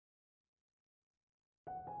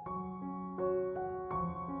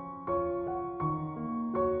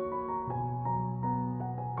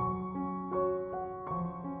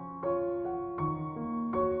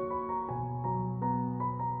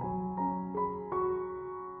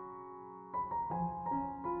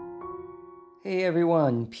Hey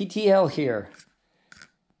everyone, PTL here.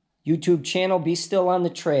 YouTube channel Bestill on the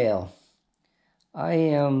Trail. I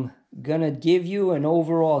am gonna give you an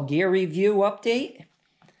overall gear review update.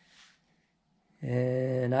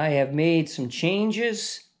 And I have made some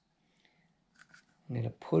changes. I'm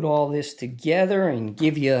gonna put all this together and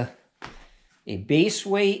give you a base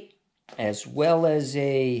weight as well as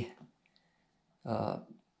a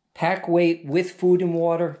pack weight with food and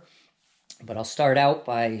water. But I'll start out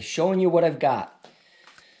by showing you what I've got.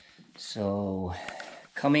 So,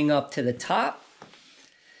 coming up to the top,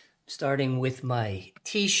 starting with my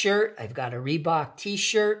t-shirt. I've got a Reebok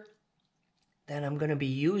t-shirt that I'm going to be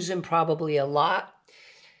using probably a lot.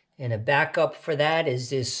 And a backup for that is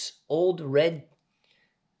this old red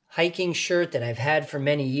hiking shirt that I've had for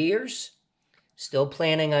many years. Still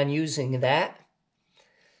planning on using that.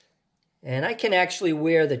 And I can actually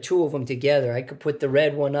wear the two of them together. I could put the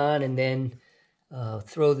red one on and then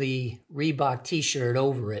throw the Reebok t-shirt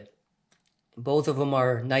over it. Both of them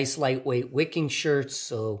are nice lightweight wicking shirts,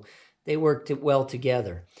 so they work well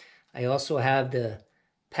together. I also have the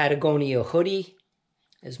Patagonia hoodie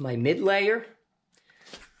as my mid-layer.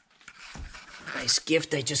 Nice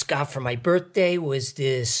gift I just got for my birthday was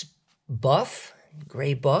this buff,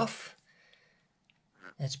 gray buff.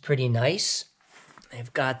 That's pretty nice.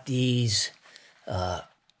 I've got these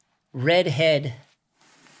redhead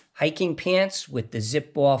hiking pants with the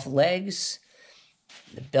zip-off legs.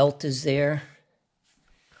 The belt is there.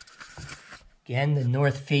 Again, the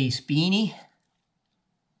North Face beanie.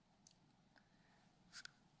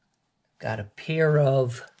 Got a pair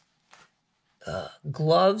of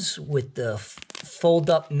gloves with the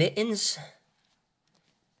fold-up mittens.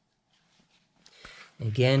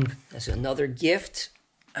 Again, that's another gift.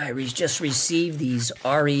 I just received these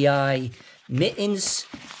REI mittens.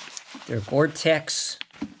 They're Gore-Tex,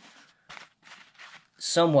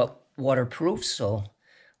 somewhat waterproof, so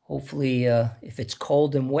hopefully if it's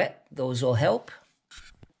cold and wet, those will help.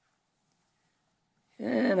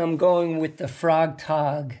 And I'm going with the Frog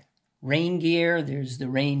Tog rain gear. There's the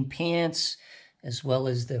rain pants as well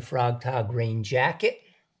as the Frog Tog rain jacket.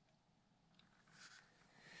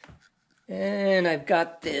 And I've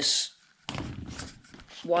got this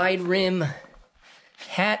wide rim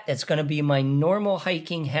hat that's going to be my normal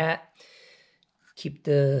hiking hat. Keep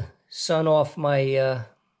the sun off my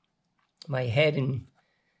my head and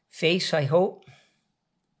face, I hope.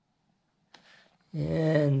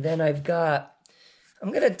 And then I'm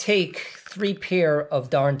going to take 3 pair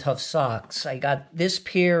of Darn Tough socks. I got this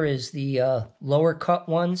pair is the lower cut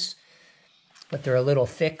ones, but they're a little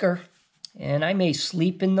thicker. And I may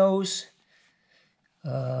sleep in those.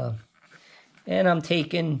 And I'm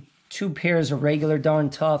taking 2 pairs of regular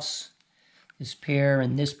Darn Toughs, this pair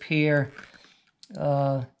and this pair.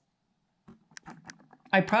 I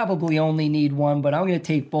probably only need one, but I'm going to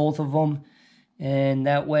take both of them. And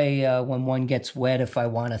that way, when one gets wet, if I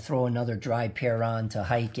want to throw another dry pair on to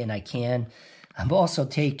hike in, I can. I'm also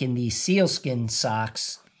taking these sealskin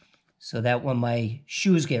socks so that when my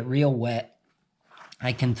shoes get real wet,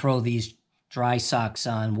 I can throw these dry socks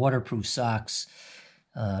on, waterproof socks.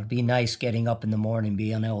 It'd be nice getting up in the morning,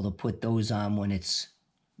 being able to put those on when it's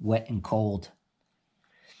wet and cold.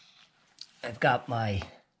 I've got my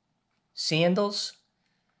sandals,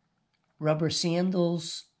 rubber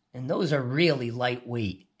sandals, and those are really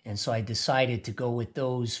lightweight. And so I decided to go with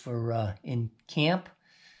those for in camp.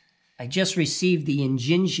 I just received the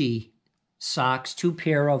Injinji socks, 2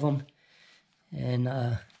 pair of them. And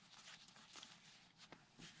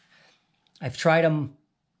I've tried them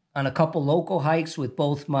on a couple local hikes with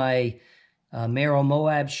both my Merrell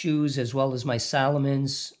Moab shoes as well as my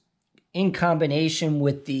Salomons in combination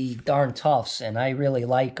with the Darn Toughs, and I really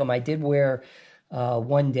like them. I did wear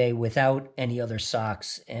one day without any other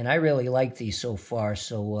socks, and I really like these so far,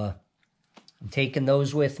 so I'm taking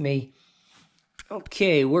those with me.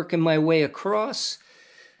 Okay, working my way across.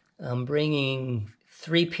 I'm bringing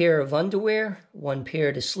 3 pair of underwear, 1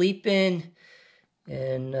 pair to sleep in,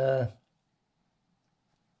 and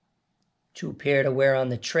 2 pair to wear on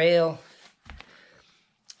the trail.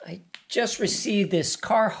 I just received this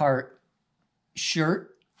Carhartt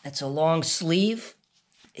shirt. It's a long sleeve.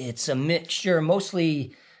 It's a mixture,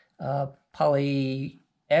 mostly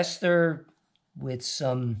polyester with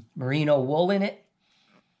some merino wool in it.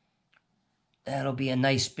 That'll be a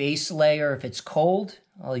nice base layer if it's cold.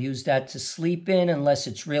 I'll use that to sleep in unless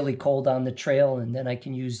it's really cold on the trail, and then I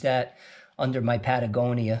can use that under my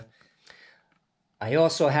Patagonia. I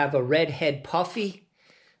also have a redhead puffy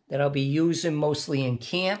that I'll be using mostly in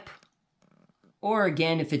camp. Or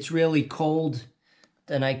again, if it's really cold,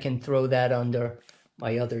 then I can throw that under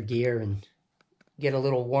my other gear and get a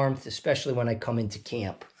little warmth, especially when I come into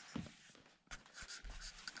camp.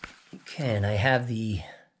 Okay, and I have the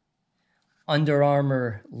Under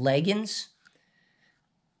Armour leggings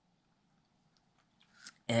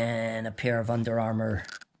and a pair of Under Armour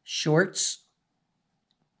shorts.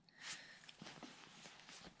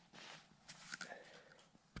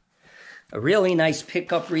 A really nice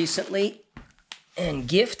pickup recently and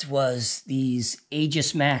gift was these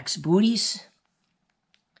Aegis Max booties.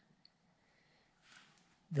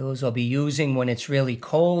 Those I'll be using when it's really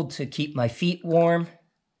cold to keep my feet warm.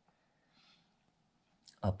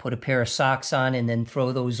 I'll put a pair of socks on and then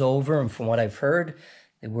throw those over, and from what I've heard,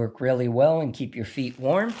 they work really well and keep your feet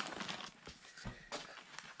warm.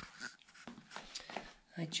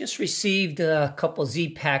 I just received a couple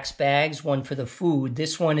Z-Packs bags, one for the food.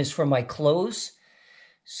 This one is for my clothes,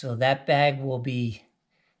 so that bag will be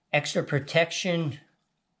extra protection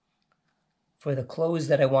for the clothes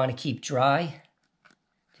that I want to keep dry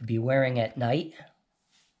to be wearing at night.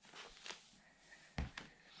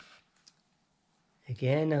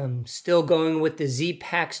 Again, I'm still going with the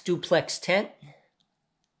Z-Packs duplex tent.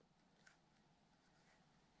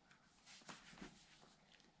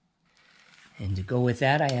 And to go with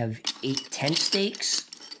that, I have 8 tent stakes.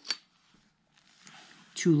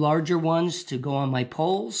 2 larger ones to go on my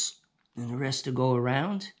poles, and the rest to go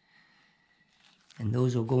around. And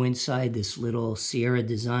those will go inside this little Sierra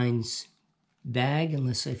Designs bag,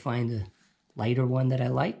 unless I find a lighter one that I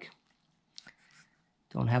like.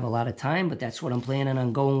 Don't have a lot of time, but that's what I'm planning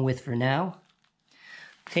on going with for now.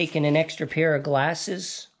 Taking an extra pair of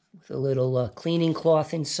glasses with a little cleaning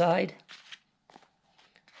cloth inside.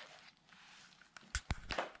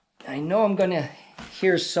 I know I'm going to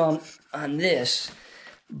hear some on this,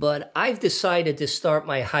 but I've decided to start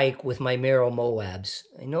my hike with my Merrow Moabs.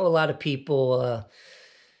 I know a lot of people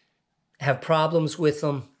have problems with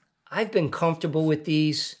them. I've been comfortable with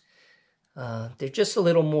these. They're just a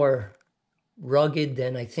little more rugged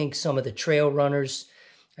than I think some of the trail runners.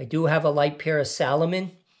 I do have a light pair of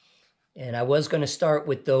Salomon, and I was going to start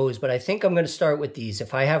with those, but I think I'm going to start with these.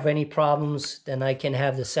 If I have any problems, then I can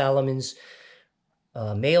have the Salomons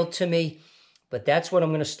mailed to me, but that's what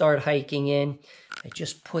I'm going to start hiking in. I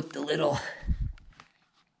just put the little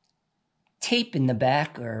tape in the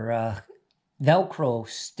back, or Velcro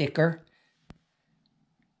sticker,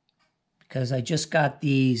 because I just got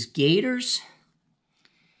these gaiters,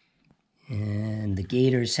 and the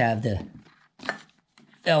gaiters have the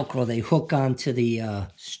Velcro. They hook onto the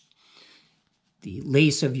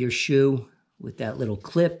lace of your shoe with that little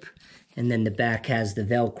clip. And then the back has the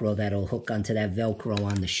Velcro that'll hook onto that Velcro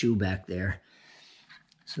on the shoe back there.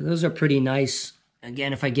 So those are pretty nice.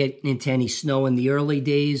 Again, if I get into any snow in the early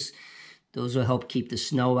days, those will help keep the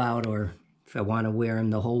snow out. Or if I want to wear them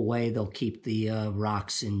the whole way, they'll keep the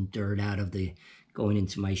rocks and dirt out of the going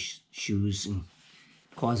into my shoes and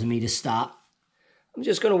causing me to stop. I'm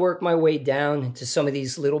just going to work my way down into some of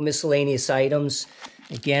these little miscellaneous items.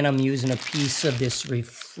 Again, I'm using a piece of this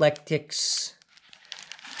Reflectix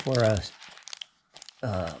for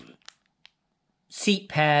a seat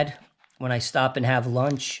pad. When I stop and have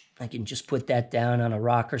lunch, I can just put that down on a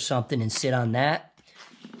rock or something and sit on that.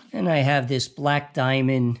 And I have this Black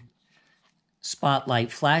Diamond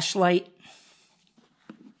Spotlight flashlight.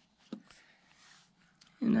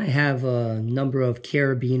 And I have a number of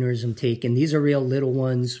carabiners I'm taking. These are real little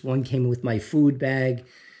ones. One came with my food bag,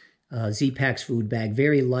 Z-Packs food bag,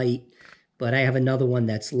 very light. But I have another one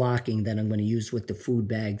that's locking that I'm going to use with the food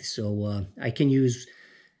bag. So I can use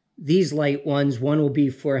these light ones. One will be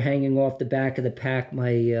for hanging off the back of the pack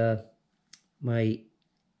my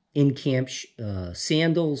in-camp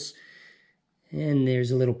sandals. And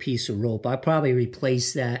there's a little piece of rope. I'll probably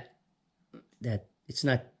replace that. It's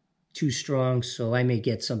not too strong, so I may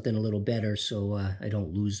get something a little better so I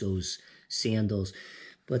don't lose those sandals.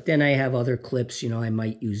 But then I have other clips. I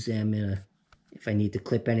might use them if I need to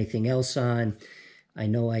clip anything else on. I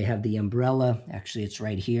know I have the umbrella. Actually, it's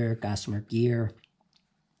right here. Gossamer Gear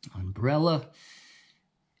umbrella.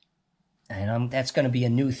 And that's going to be a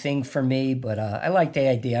new thing for me, but I like the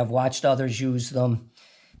idea. I've watched others use them.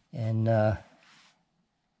 And,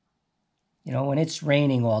 when it's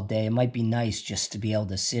raining all day, it might be nice just to be able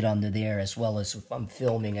to sit under there, as well as if I'm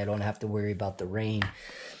filming, I don't have to worry about the rain.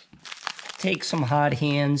 Take some hot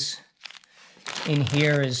hands. In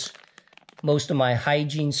here is most of my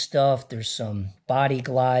hygiene stuff. There's some Body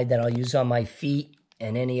Glide that I'll use on my feet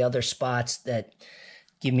and any other spots that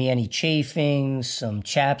give me any chafing, some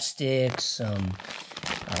chapsticks, some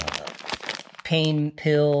pain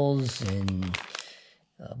pills, and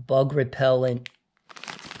bug repellent.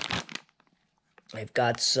 I've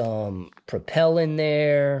got some Propel in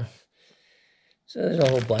there, So there's a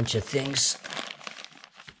whole bunch of things.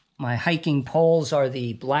 My hiking poles are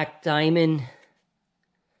the Black Diamond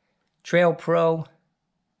Trail Pro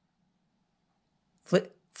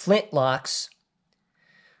flint locks.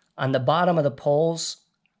 On the bottom of the poles,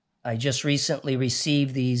 I just recently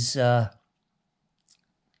received these end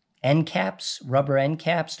caps, rubber end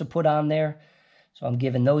caps to put on there. So I'm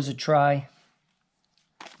giving those a try.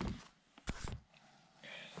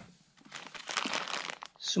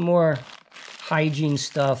 Some more hygiene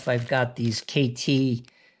stuff. I've got these KT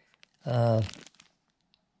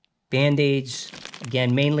Band-Aids.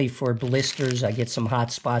 Again, mainly for blisters. I get some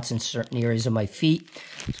hot spots in certain areas of my feet.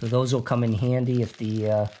 So those will come in handy if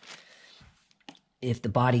the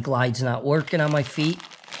body glide's not working on my feet.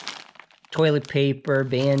 Toilet paper,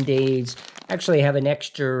 Band-Aids. Actually, I have an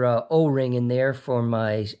extra O-ring in there for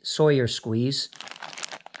my Sawyer squeeze.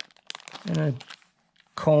 And a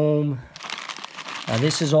comb.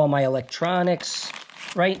 This is all my electronics.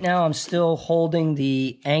 Right now, I'm still holding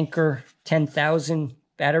the Anchor 10,000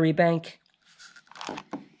 battery bank.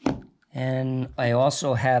 And I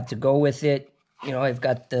also have, to go with it, you know, I've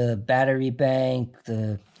got the battery bank,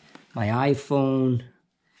 my iPhone.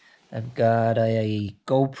 I've got a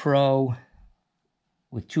GoPro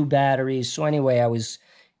with 2 batteries. So anyway, I was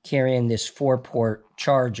carrying this 4-port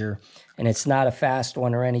charger, and it's not a fast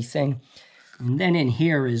one or anything. And then in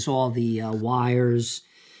here is all the wires.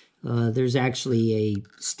 There's actually a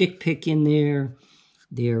stick pick in there.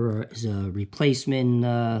 There is a replacement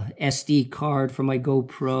SD card for my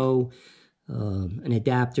GoPro, an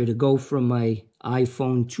adapter to go from my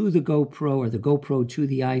iPhone to the GoPro, or the GoPro to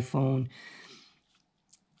the iPhone.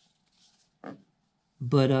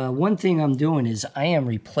 But one thing I'm doing is I am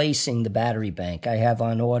replacing the battery bank. I have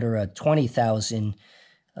on order a 20,000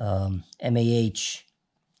 mAh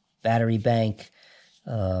battery bank,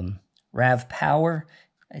 RAV Power.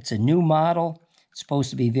 It's a new model. It's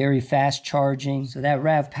supposed to be very fast charging. So that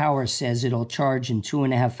RAV Power says it'll charge in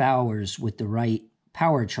 2.5 hours with the right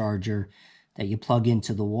power charger that you plug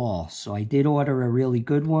into the wall. So I did order a really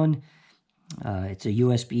good one. It's a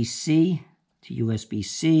USB-C to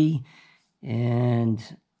USB-C, and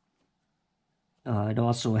it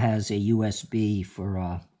also has a USB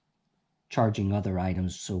for charging other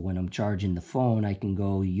items. So when I'm charging the phone, I can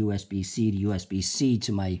go USB-C to USB-C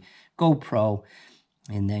to my GoPro,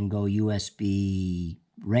 and then go USB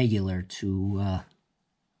regular to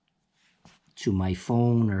my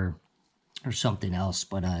phone or something else.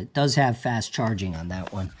 But it does have fast charging on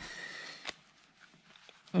that one.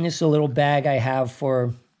 And this is a little bag I have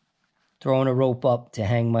for throwing a rope up to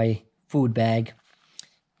hang my food bag,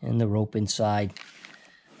 and the rope inside.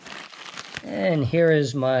 And here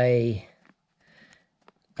is my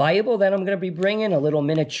Bible that I'm going to be bringing, a little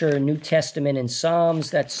miniature New Testament and Psalms.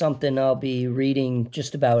 That's something I'll be reading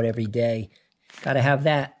just about every day. Got to have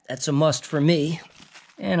that. That's a must for me.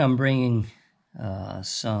 And I'm bringing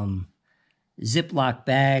some Ziploc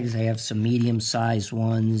bags. I have some medium-sized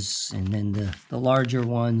ones, and then the larger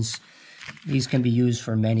ones. These can be used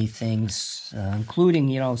for many things, including,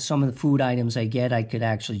 you know, some of the food items I get, I could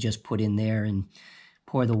actually just put in there and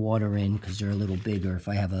pour the water in because they're a little bigger if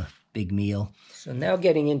I have a big meal. So now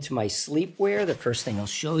getting into my sleepwear, the first thing I'll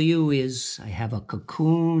show you is I have a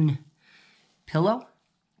Cocoon pillow,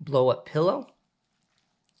 blow-up pillow.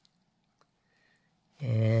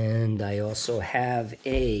 And I also have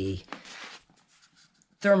a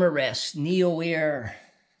Thermarest Neo Air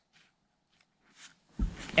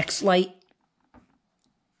X-Lite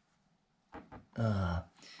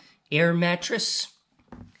air mattress.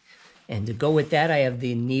 And to go with that, I have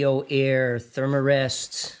the Neo Air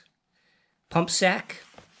Thermarest pump sack,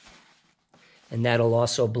 and that'll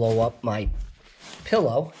also blow up my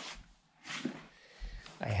pillow.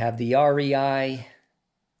 I have the REI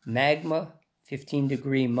Magma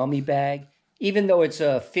 15-degree mummy bag. Even though it's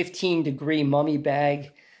a 15-degree mummy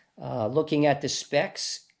bag, looking at the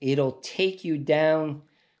specs, it'll take you down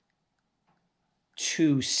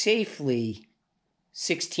to safely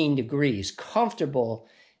 16 degrees. Comfortable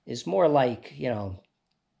is more like, you know,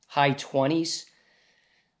 high 20s.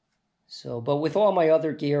 So, but with all my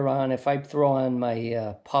other gear on, if I throw on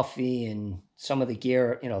my puffy and some of the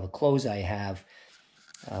gear, you know, the clothes I have,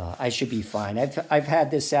 I should be fine. I've had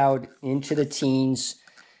this out into the teens,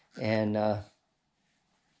 and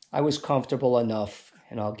I was comfortable enough,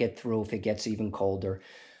 and I'll get through if it gets even colder.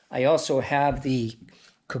 I also have the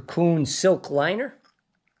Cocoon silk liner,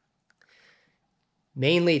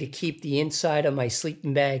 mainly to keep the inside of my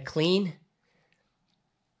sleeping bag clean.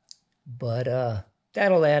 But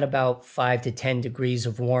that'll add about 5 to 10 degrees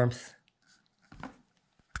of warmth.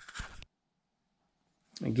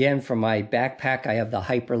 Again, for my backpack, I have the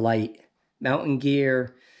Hyperlight Mountain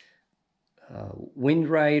Gear Wind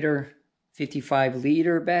Rider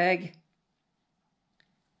 55-liter bag.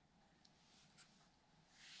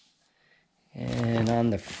 And on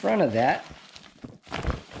the front of that,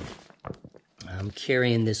 I'm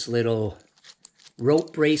carrying this little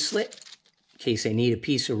rope bracelet. In case I need a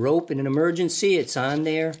piece of rope in an emergency, it's on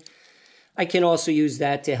there. I can also use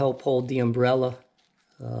that to help hold the umbrella.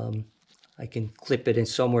 I can clip it in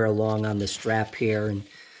somewhere along on the strap here and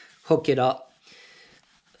hook it up.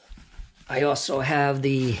 I also have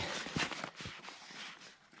the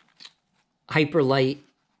Hyperlight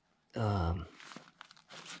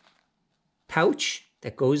pouch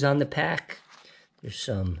that goes on the pack. There's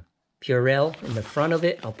some Purell in the front of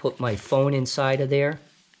it. I'll put my phone inside of there.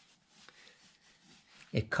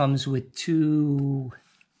 It comes with 2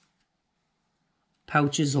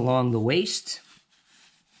 pouches along the waist.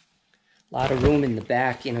 A lot of room in the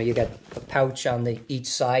back. You know, you got a pouch on each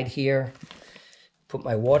side here. Put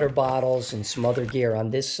my water bottles and some other gear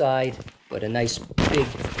on this side, but a nice big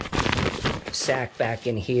sack back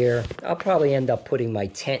in here. I'll probably end up putting my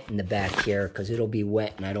tent in the back here because it'll be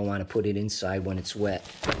wet and I don't want to put it inside when it's wet.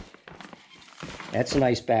 That's a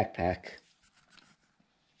nice backpack.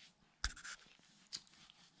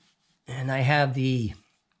 And I have the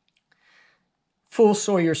full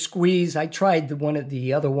Sawyer squeeze. I tried one of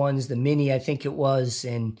the other ones, the mini I think it was,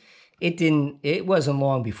 and it wasn't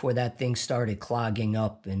long before that thing started clogging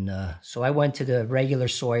up. And so I went to the regular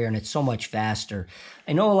Sawyer, and it's so much faster.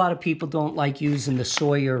 I know a lot of people don't like using the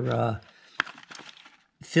Sawyer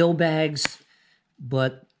fill bags,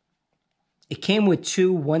 but it came with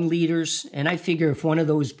 2 1-liters, and I figure if one of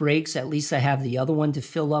those breaks, at least I have the other one to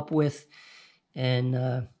fill up with.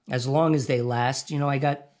 And as long as they last, you know, I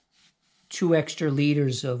got 2 extra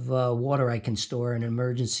liters of water I can store in an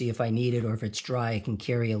emergency if I need it, or if it's dry, I can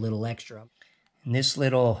carry a little extra. And this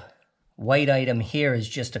little white item here is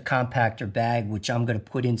just a compactor bag, which I'm going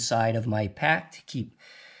to put inside of my pack to keep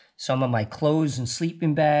some of my clothes and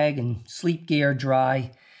sleeping bag and sleep gear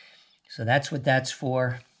dry. So that's what that's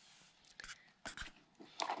for.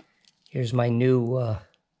 Here's my new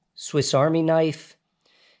Swiss Army knife.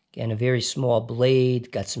 Again, a very small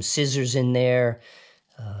blade. Got some scissors in there.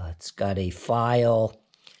 It's got a file.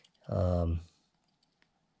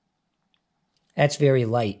 That's very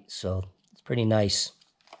light, so it's pretty nice.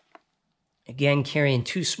 Again, carrying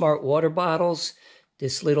 2 smart water bottles.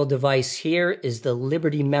 This little device here is the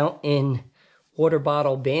Liberty Mountain Water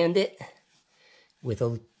Bottle Bandit with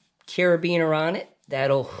a carabiner on it.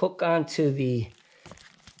 That'll hook onto the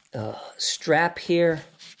strap here.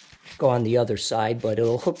 Go on the other side, but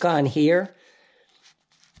it'll hook on here.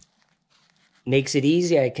 Makes it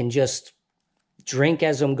easy. I can just drink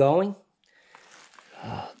as I'm going.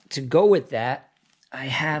 To go with that, I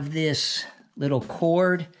have this little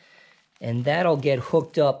cord, and that'll get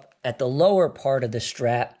hooked up at the lower part of the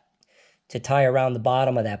strap to tie around the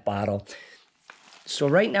bottom of that bottle. So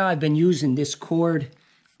right now I've been using this cord,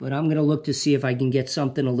 but I'm going to look to see if I can get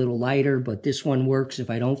something a little lighter, but this one works if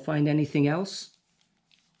I don't find anything else.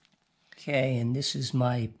 Okay, and this is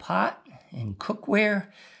my pot and cookware.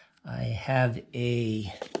 I have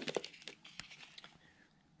a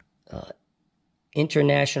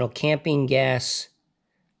International Camping Gas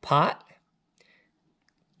pot.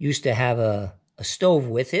 Used to have a stove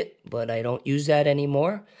with it, but I don't use that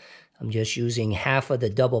anymore. I'm just using half of the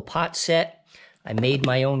double pot set. I made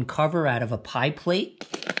my own cover out of a pie plate.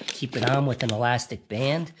 Keep it on with an elastic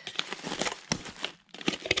band.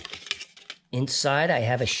 Inside I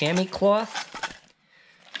have a chamois cloth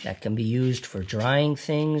that can be used for drying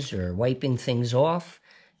things or wiping things off,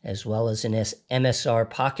 as well as an MSR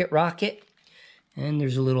pocket rocket. And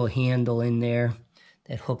there's a little handle in there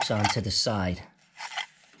that hooks onto the side.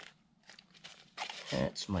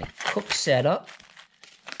 That's my cook setup.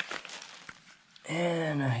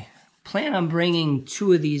 And I plan on bringing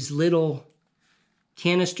 2 of these little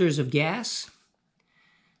canisters of gas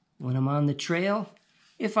when I'm on the trail.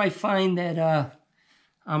 If I find that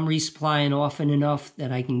I'm resupplying often enough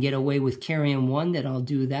that I can get away with carrying one, then I'll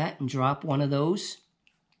do that and drop one of those.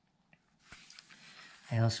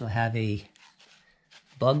 I also have a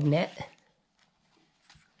bug net.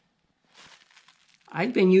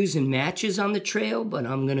 I've been using matches on the trail, but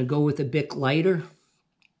I'm going to go with a Bic lighter.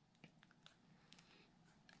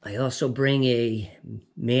 I also bring a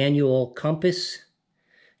manual compass,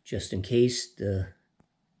 just in case the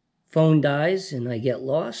phone dies and I get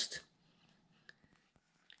lost.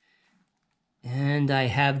 And I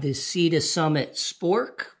have this Sea to Summit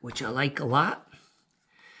spork, which I like a lot.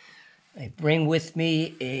 I bring with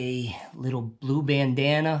me a little blue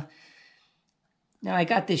bandana. Now I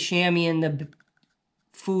got this chamois in the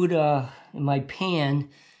food in my pan,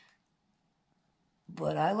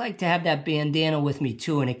 but I like to have that bandana with me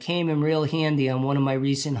too, and it came in real handy on one of my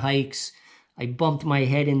recent hikes. I bumped my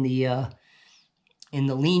head in the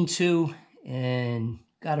lean-to and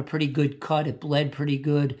got a pretty good cut. It bled pretty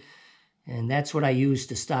good, and that's what I use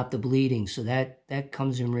to stop the bleeding. So that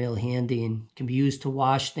comes in real handy and can be used to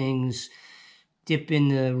wash things, dip in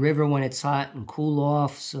the river when it's hot and cool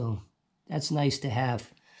off. So that's nice to have.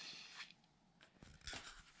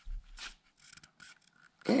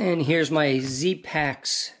 And here's my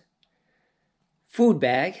Z-Packs food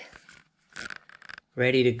bag,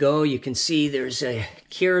 ready to go. You can see there's a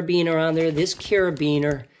carabiner on there. This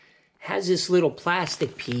carabiner has this little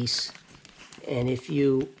plastic piece, and if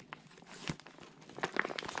you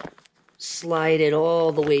slide it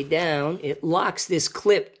all the way down, it locks this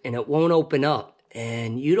clip and it won't open up.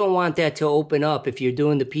 And you don't want that to open up if you're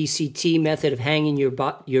doing the PCT method of hanging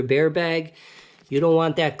your bear bag. You don't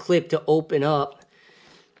want that clip to open up,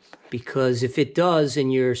 because if it does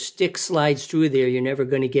and your stick slides through there, you're never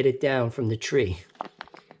going to get it down from the tree.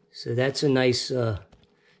 So that's a nice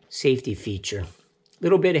safety feature. A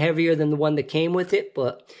little bit heavier than the one that came with it,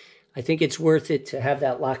 but I think it's worth it to have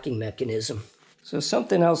that locking mechanism. So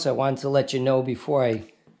something else I wanted to let you know before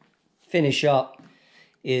I finish up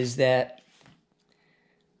is that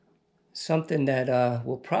something that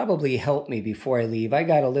will probably help me before I leave. I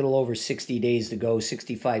got a little over 60 days to go,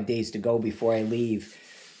 65 days to go before I leave.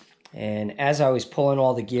 And as I was pulling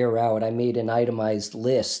all the gear out, I made an itemized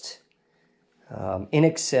list in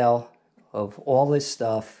Excel of all this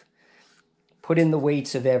stuff, put in the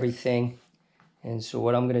weights of everything. And so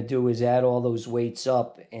what I'm going to do is add all those weights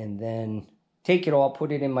up and then take it all,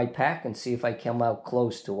 put it in my pack, and see if I come out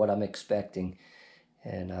close to what I'm expecting.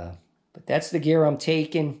 And but that's the gear I'm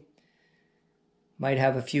taking. Might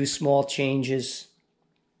have a few small changes.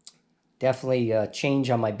 Definitely a change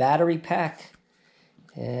on my battery pack.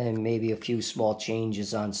 And maybe a few small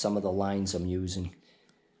changes on some of the lines I'm using.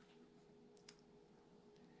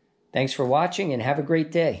 Thanks for watching and have a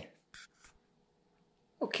great day.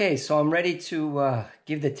 Okay, so I'm ready to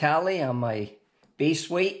give the tally on my base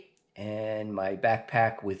weight and my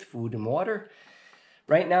backpack with food and water.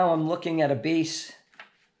 Right now I'm looking at a base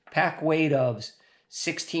pack weight of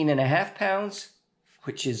 16.5 pounds,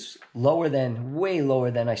 which is way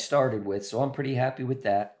lower than I started with, so I'm pretty happy with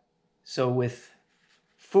that. So with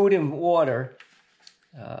food and water,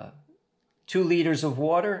 2 liters of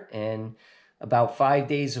water and about 5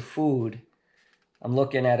 days of food, I'm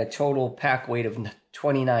looking at a total pack weight of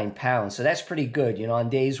 29 pounds. So that's pretty good. You know, on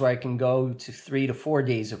days where I can go to 3 to 4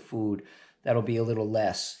 days of food, that'll be a little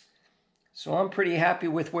less. So I'm pretty happy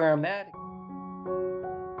with where I'm at.